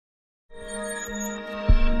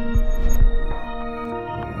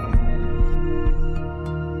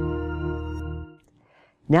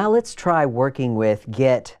Now let's try working with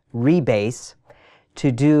get rebase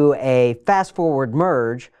to do a fast forward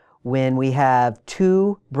merge when we have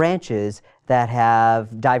two branches that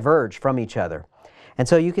have diverged from each other. And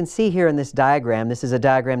so you can see here in this diagram, this is a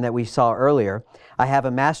diagram that we saw earlier. I have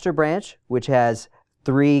a master branch which has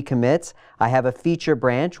 3 commits. I have a feature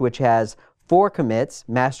branch which has 4 commits.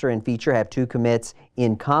 Master and feature have 2 commits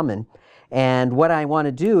in common. And what I want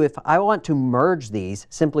to do, if I want to merge these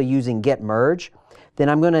simply using get merge, then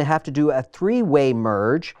I'm going to have to do a 3-way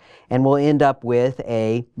merge, and we'll end up with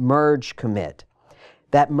a merge commit.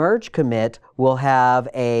 That merge commit will have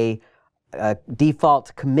a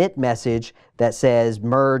default commit message that says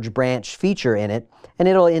merge branch feature in it, and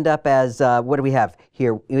it'll end up as, what do we have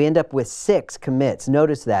here? We end up with 6 commits.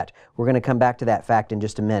 Notice that. We're going to come back to that fact in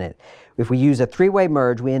just a minute. If we use a 3-way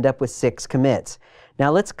merge, we end up with 6 commits. Now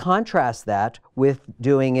let's contrast that with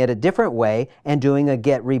doing it a different way and doing a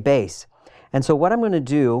get rebase. And so what I'm going to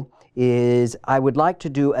do is I would like to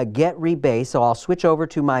do a get rebase, so I'll switch over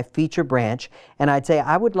to my feature branch, and I'd say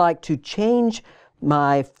I would like to change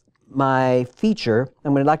my feature.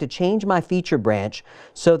 I'm going to like to change my feature branch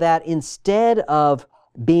so that instead of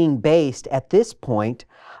being based at this point,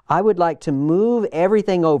 I would like to move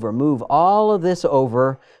everything over, move all of this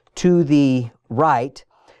over to the right,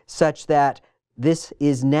 such that this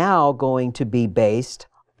is now going to be based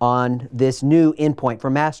on this new endpoint for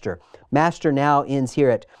master. Master now ends here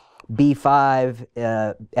at B5,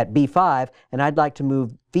 and I'd like to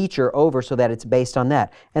move feature over so that it's based on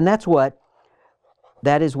that. And that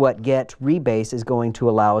is what get rebase is going to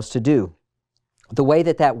allow us to do. The way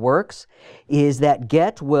that that works is that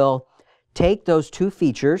get will take those 2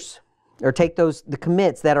 features, or take the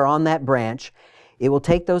commits that are on that branch. It will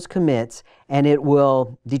take those commits and it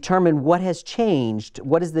will determine what has changed,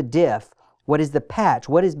 what is the diff, what is the patch,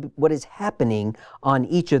 what is happening on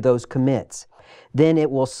each of those commits. Then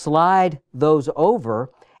it will slide those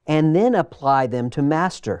over and then apply them to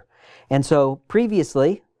master. And so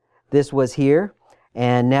previously this was here,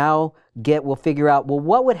 and now get will figure out, well,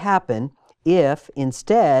 what would happen if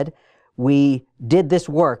instead we did this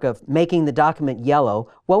work of making the document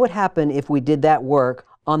yellow? What would happen if we did that work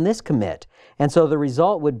on this commit? And so the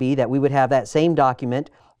result would be that we would have that same document,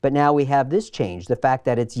 but now we have this change, the fact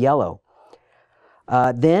that it's yellow.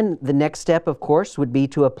 Then the next step, of course, would be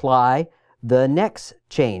to apply the next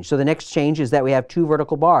change. So the next change is that we have 2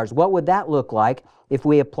 vertical bars. What would that look like if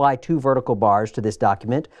we apply 2 vertical bars to this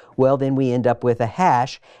document? Well, then we end up with a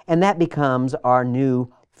hash, and that becomes our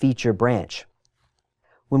new feature branch.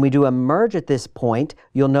 When we do a merge at this point,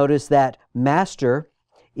 you'll notice that master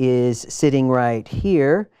is sitting right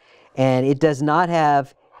here, and it does not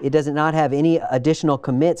have any additional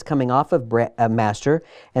commits coming off of master.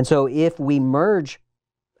 And so if we merge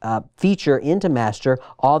feature into master,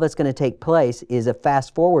 all that's going to take place is a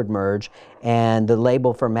fast forward merge, and the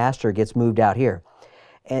label for master gets moved out here.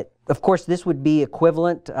 And of course this would be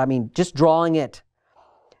equivalent, I mean, just drawing it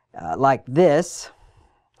like this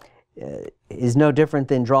is no different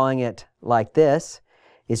than drawing it like this.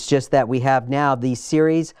 It's just that we have now these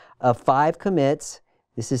series of 5 commits.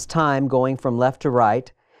 This is time going from left to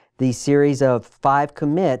right. These series of 5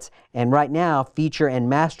 commits, and right now feature and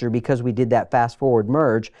master, because we did that fast forward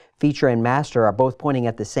merge, feature and master are both pointing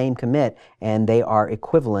at the same commit, and they are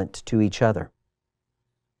equivalent to each other.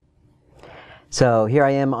 So here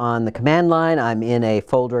I am on the command line. I'm in a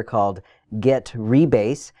folder called get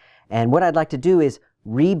rebase, and what I'd like to do is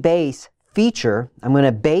rebase feature. I'm going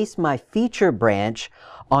to base my feature branch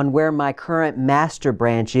on where my current master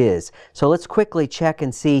branch is. So let's quickly check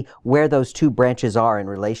and see where those 2 branches are in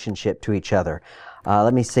relationship to each other.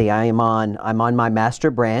 Let me see, I'm on my master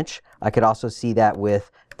branch. I could also see that with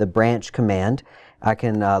the branch command. I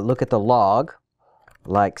can look at the log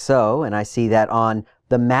like so, and I see that on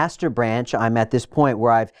the master branch I'm at this point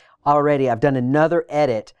where I've done another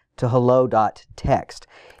edit to hello.txt.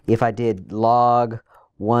 If I did log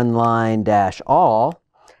one line dash all,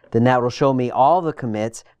 then that will show me all the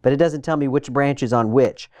commits, but it doesn't tell me which branch is on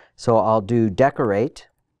which. So I'll do decorate,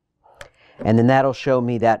 and then that'll show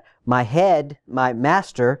me that my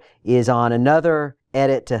master is on another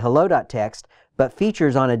edit to hello.txt, but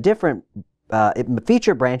features on a different,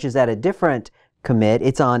 feature branch is at a different commit.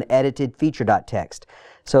 It's on edited feature.txt.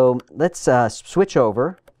 So let's switch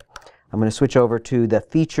over. I'm going to switch over to the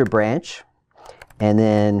feature branch, and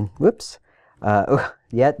then, whoops,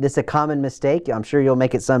 yeah, this is a common mistake. I'm sure you'll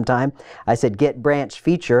make it sometime. I said get branch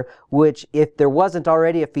feature, which if there wasn't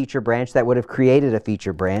already a feature branch, that would have created a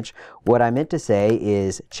feature branch. What I meant to say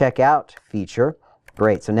is check out feature.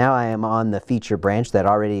 Great, so now I am on the feature branch that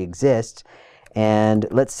already exists. And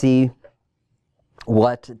let's see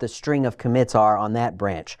what the string of commits are on that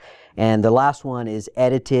branch. And the last one is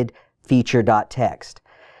edited feature.txt.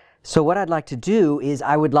 So what I'd like to do is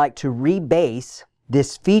I would like to rebase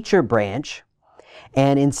this feature branch,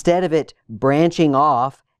 and instead of it branching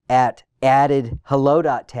off at added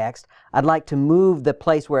hello.txt, I'd like to move the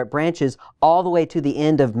place where it branches all the way to the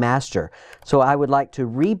end of master. So I would like to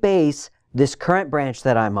rebase this current branch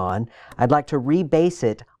that I'm on. I'd like to rebase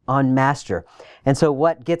it on master. And so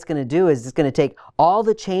what Get's going to do is it's going to take all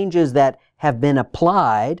the changes that have been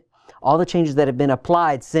applied,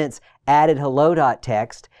 since added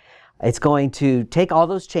hello.txt. It's going to take all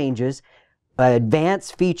those changes,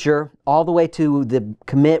 advance feature all the way to the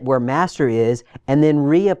commit where master is, and then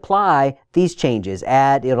reapply these changes.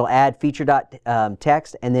 It'll add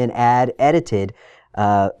feature.txt and then add edited,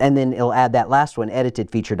 and then it'll add that last one, edited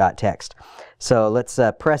feature.txt. So let's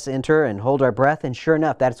press enter and hold our breath, and sure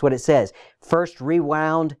enough, that's what it says. First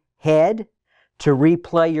rewound head to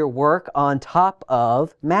replay your work on top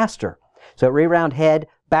of master. So it rewound head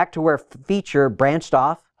back to where feature branched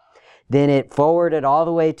off. Then it forwarded all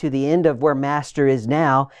the way to the end of where master is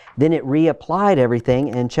now. Then it reapplied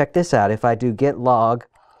everything. And check this out. If I do get log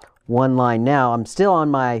one line now, I'm still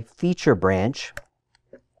on my feature branch.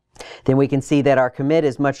 Then we can see that our commit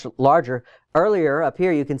is much larger. Earlier up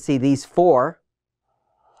here you can see these 4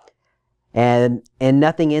 and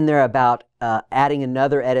nothing in there about adding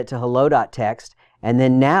another edit to hello.txt. And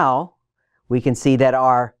then now we can see that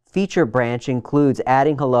our feature branch includes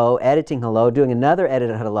adding hello, editing hello, doing another edit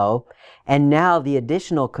of hello, and now the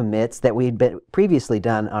additional commits that we'd been previously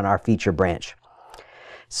done on our feature branch.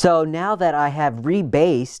 So now that I have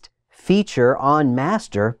rebased feature on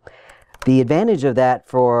master, the advantage of that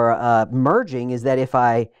for merging is that if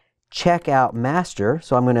I check out master,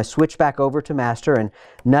 so I'm going to switch back over to master, and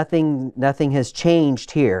nothing has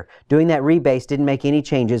changed here. Doing that rebase didn't make any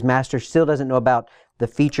changes. Master still doesn't know about the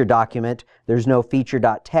feature document. There's no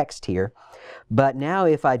feature.txt here. But now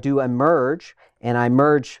if I do a merge, and I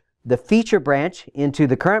merge the feature branch into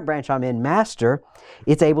the current branch I'm in, master,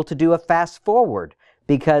 it's able to do a fast forward,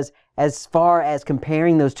 because as far as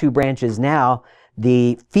comparing those two branches now,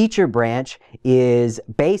 the feature branch is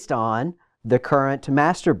based on the current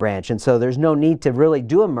master branch, and so there's no need to really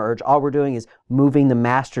do a merge. All we're doing is moving the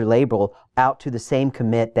master label out to the same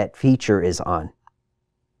commit that feature is on.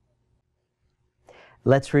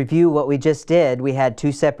 Let's review what we just did. We had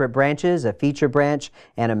 2 separate branches, a feature branch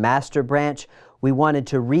and a master branch. We wanted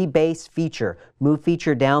to rebase feature, move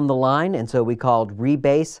feature down the line, and so we called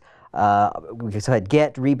rebase, we said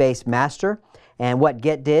get rebase master. And what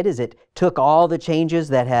get did is it took all the changes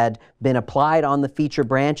that had been applied on the feature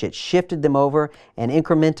branch, it shifted them over and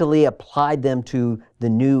incrementally applied them to the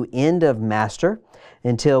new end of master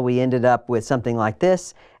until we ended up with something like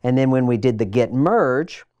this. And then when we did the get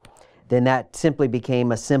merge, then that simply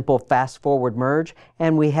became a simple fast forward merge,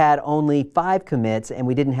 and we had only 5 commits, and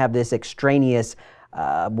we didn't have this extraneous,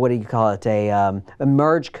 what do you call it, a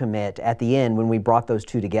merge commit at the end when we brought those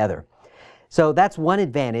two together. So that's one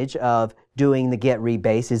advantage of doing the get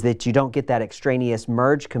rebase, is that you don't get that extraneous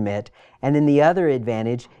merge commit. And then the other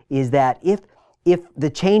advantage is that if the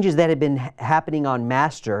changes that had been happening on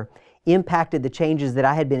master impacted the changes that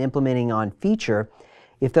I had been implementing on feature,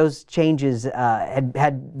 if those changes had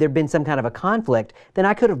there been some kind of a conflict, then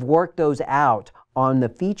I could have worked those out on the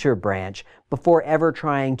feature branch before ever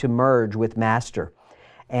trying to merge with master.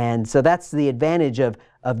 And so that's the advantage of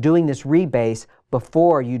doing this rebase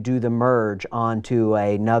before you do the merge onto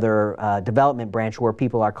another development branch where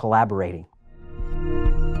people are collaborating.